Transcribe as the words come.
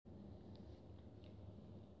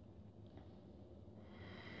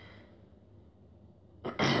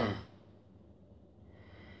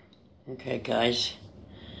Okay, guys.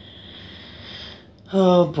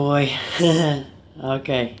 Oh boy.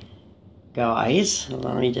 Okay. Guys,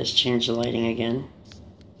 let me just change the lighting again.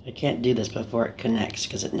 I can't do this before it connects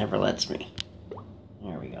because it never lets me.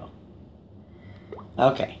 There we go.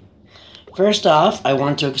 Okay. First off, I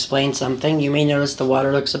want to explain something. You may notice the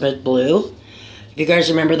water looks a bit blue. If you guys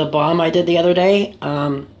remember the bomb I did the other day,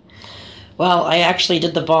 well, I actually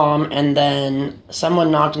did the bomb, and then someone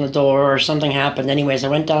knocked on the door, or something happened. Anyways, I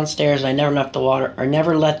went downstairs, and I never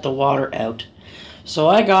let the water out. So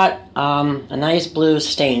I got a nice blue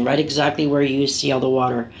stain, right exactly where you see all the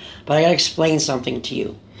water. But I gotta explain something to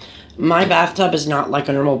you. My bathtub is not like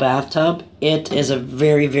a normal bathtub. It is a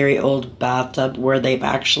very, very old bathtub where they've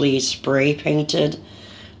actually spray painted.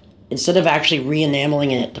 Instead of actually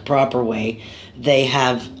re-enameling it the proper way, they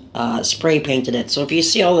have spray painted it. So if you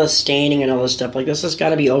see all the staining and all this stuff, like this has got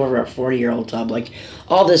to be over a 40-year-old tub. Like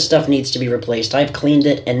all this stuff needs to be replaced. I've cleaned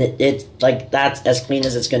it, and it's like that's as clean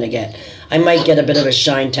as it's going to get. I might get a bit of a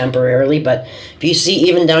shine temporarily, but if you see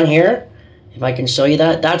even down here, if I can show you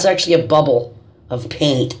that, that's actually a bubble of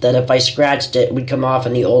paint that if I scratched it would come off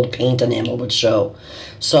and the old paint enamel would show.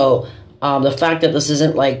 So the fact that this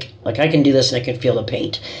isn't like I can do this and I can feel the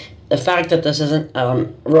paint. The fact that this isn't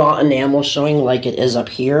raw enamel showing like it is up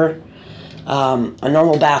here, a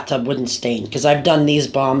normal bathtub wouldn't stain. Because I've done these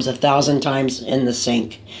bombs 1,000 times in the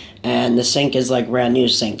sink. And the sink is like brand new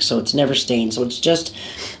sink, so it's never stained. So it's just,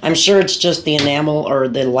 I'm sure it's just the enamel or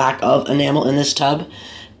the lack of enamel in this tub.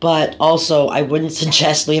 But also, I wouldn't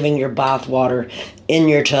suggest leaving your bath water in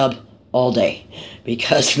your tub all day.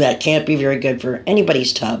 Because that can't be very good for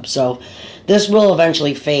anybody's tub. So this will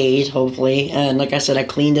eventually fade, hopefully, and like I said, I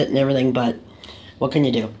cleaned it and everything, but what can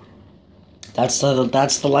you do? That's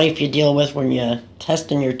the life you deal with when you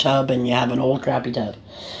test in your tub and you have an old crappy tub.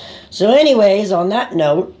 So anyways, on that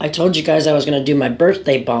note, I told you guys I was going to do my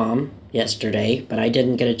birthday bomb yesterday, but I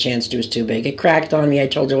didn't get a chance to. It was too big. It cracked on me. I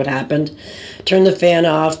told you what happened. Turned the fan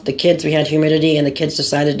off. The kids, we had humidity, and the kids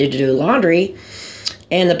decided to do laundry.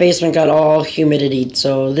 And the basement got all humidity.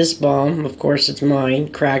 So this bomb, of course it's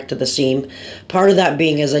mine, cracked to the seam. Part of that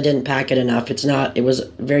being is I didn't pack it enough. It was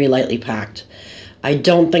very lightly packed. I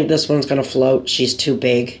don't think this one's going to float. She's too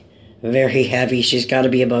big, very heavy. She's got to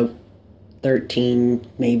be about 13,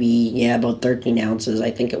 about 13 ounces,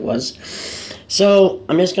 I think it was. So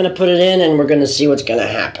I'm just going to put it in and we're going to see what's going to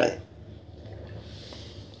happen.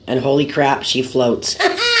 And holy crap, she floats.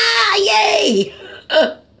 Yay!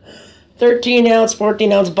 13-ounce,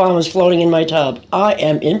 14-ounce bomb is floating in my tub. I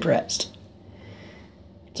am impressed.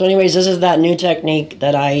 So anyways, this is that new technique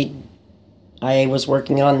that I was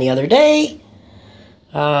working on the other day.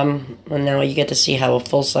 And now you get to see how a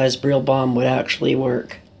full-size real bomb would actually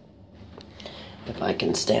work. If I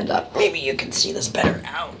can stand up, maybe you can see this better.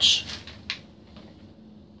 Ouch.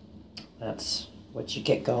 That's what you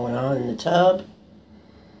get going on in the tub.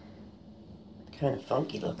 Kind of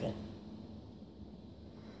funky looking.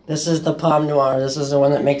 This is the Pomme Noire. This is the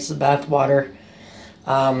one that makes the bath water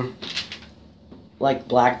like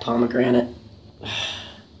black pomegranate.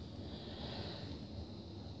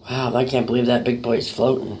 Wow, I can't believe that big boy's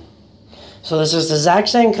floating. So this is the exact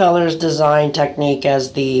same colors, design, technique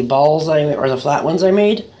as the balls or the flat ones I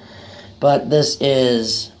made. But this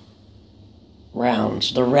is round.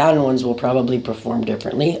 So the round ones will probably perform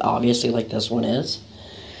differently, obviously, like this one is.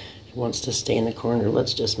 He wants to stay in the corner.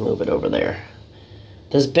 Let's just move it over there.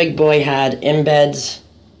 This big boy had embeds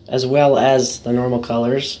as well as the normal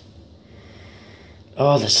colors.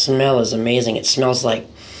 Oh, the smell is amazing. It smells like,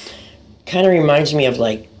 kind of reminds me of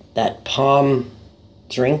like that palm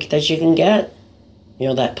drink that you can get. You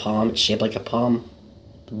know that palm, it's shaped like a palm,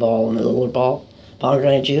 the ball and the little ball,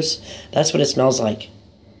 pomegranate juice. That's what it smells like.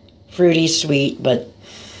 Fruity, sweet, but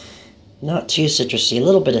not too citrusy. A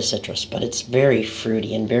little bit of citrus, but it's very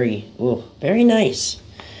fruity and very nice.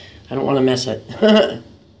 I don't want to mess it.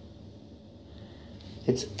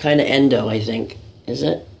 It's kind of endo, I think. Is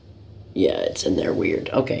it? Yeah, it's in there weird.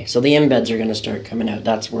 Okay, so the embeds are going to start coming out.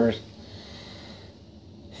 That's where...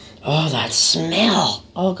 Oh, that smell!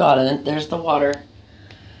 Oh, God, and then there's the water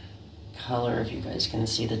color, if you guys can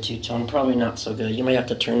see the two-tone. Probably not so good. You might have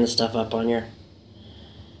to turn the stuff up on your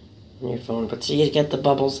phone. But see, you get the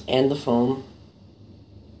bubbles and the foam.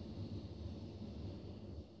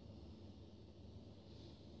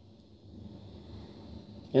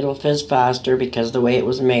 It'll fizz faster because of the way it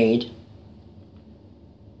was made.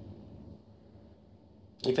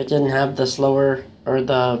 If it didn't have the slower or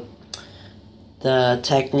the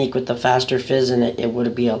technique with the faster fizz in it, it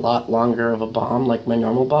would be a lot longer of a bomb like my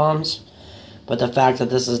normal bombs. But the fact that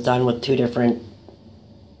this is done with two different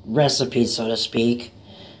recipes, so to speak,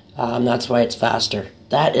 that's why it's faster.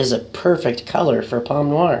 That is a perfect color for Pomme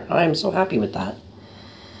Noir. I am so happy with that.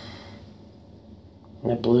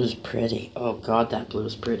 And the blue's pretty. Oh god, that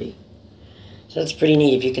blue's pretty. So that's pretty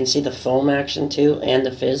neat. If you can see the foam action too, and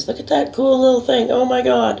the fizz. Look at that cool little thing. Oh my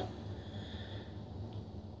god.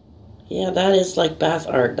 Yeah, that is like bath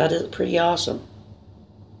art. That is pretty awesome.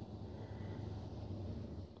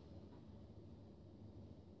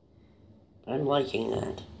 I'm liking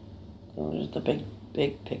that. Oh, there's the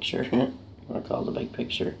big picture. I call it the big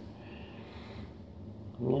picture.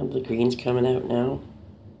 Yeah, the green's coming out now.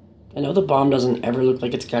 I know the bomb doesn't ever look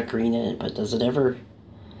like it's got green in it, but does it ever?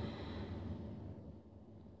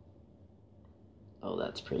 Oh,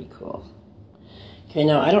 that's pretty cool. Okay,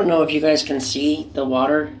 now I don't know if you guys can see the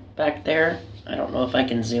water back there. I don't know if I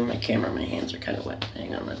can zoom my camera. My hands are kind of wet.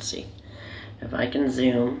 Hang on, let's see. If I can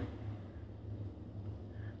zoom.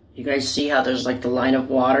 You guys see how there's like the line of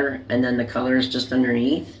water and then the color is just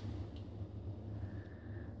underneath?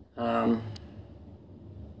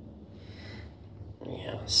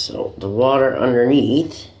 Yeah, so the water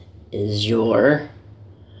underneath is your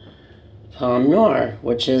Pomme Noir,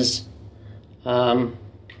 which is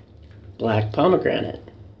black pomegranate.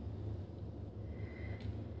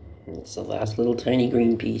 It's the last little tiny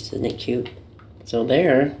green piece, isn't it cute? So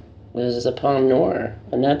there is a Pomme Noir,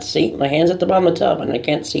 and that's, see, my hand's at the bottom of the tub and I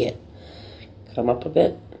can't see it. Come up a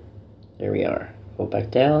bit. There we are. Go back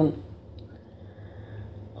down.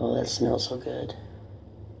 Oh, that smells so good.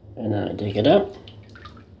 And then I dig it up.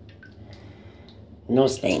 No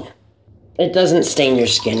stain. It doesn't stain your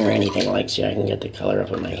skin or anything like, see, I can get the color up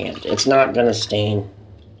in my hand. It's not gonna stain.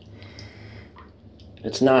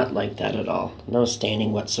 It's not like that at all. No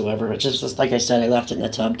staining whatsoever. It's just like I said, I left it in the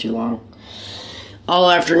tub too long. All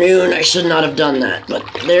afternoon, I should not have done that, but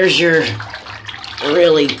there's your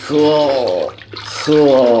really cool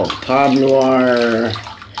Pomme Noir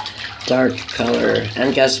dark color.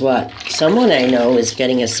 And guess what? Someone I know is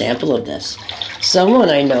getting a sample of this. Someone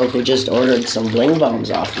I know who just ordered some bling bombs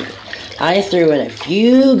off me. I threw in a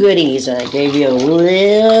few goodies and I gave you a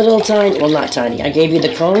little tiny, well not tiny, I gave you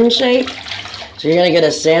the cone shape. So you're going to get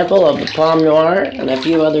a sample of the Pomme Noir and a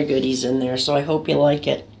few other goodies in there, so I hope you like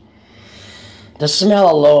it. The smell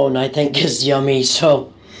alone, I think, is yummy.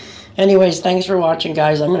 So, anyways, thanks for watching,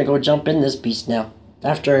 guys. I'm going to go jump in this beast now.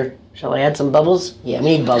 After, shall I add some bubbles? Yeah,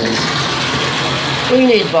 we need bubbles. We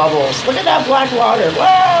need bubbles. Look at that black water.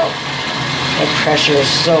 Wow! The pressure is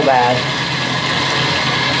so bad.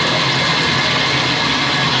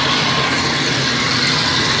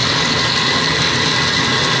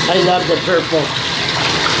 I love the purple.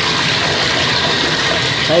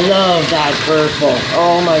 I love that purple.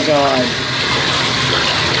 Oh my god.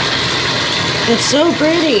 It's so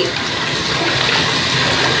pretty.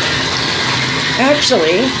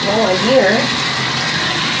 Actually, while I'm here,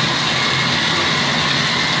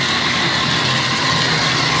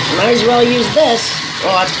 might as well use this.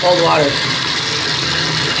 Oh, that's cold water.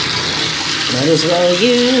 Might as well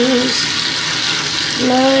use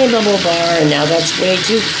my bubble bar. Now that's way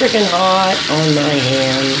too freaking hot on my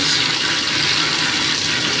hands.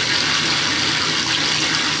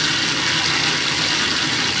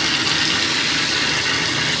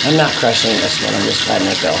 I'm not crushing this one, I'm just letting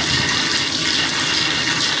it go.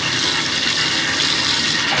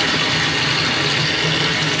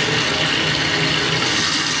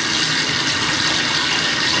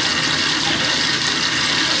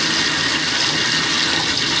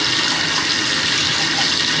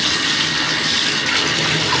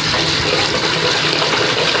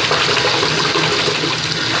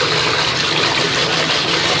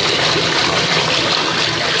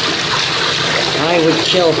 I would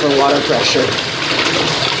kill for water pressure.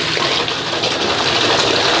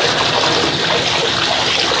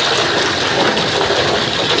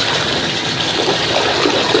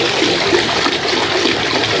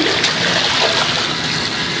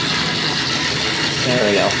 There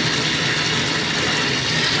we go.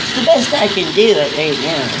 It's the best I can do it right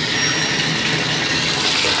now.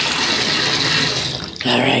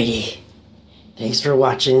 Alrighty. Thanks for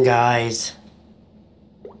watching, guys.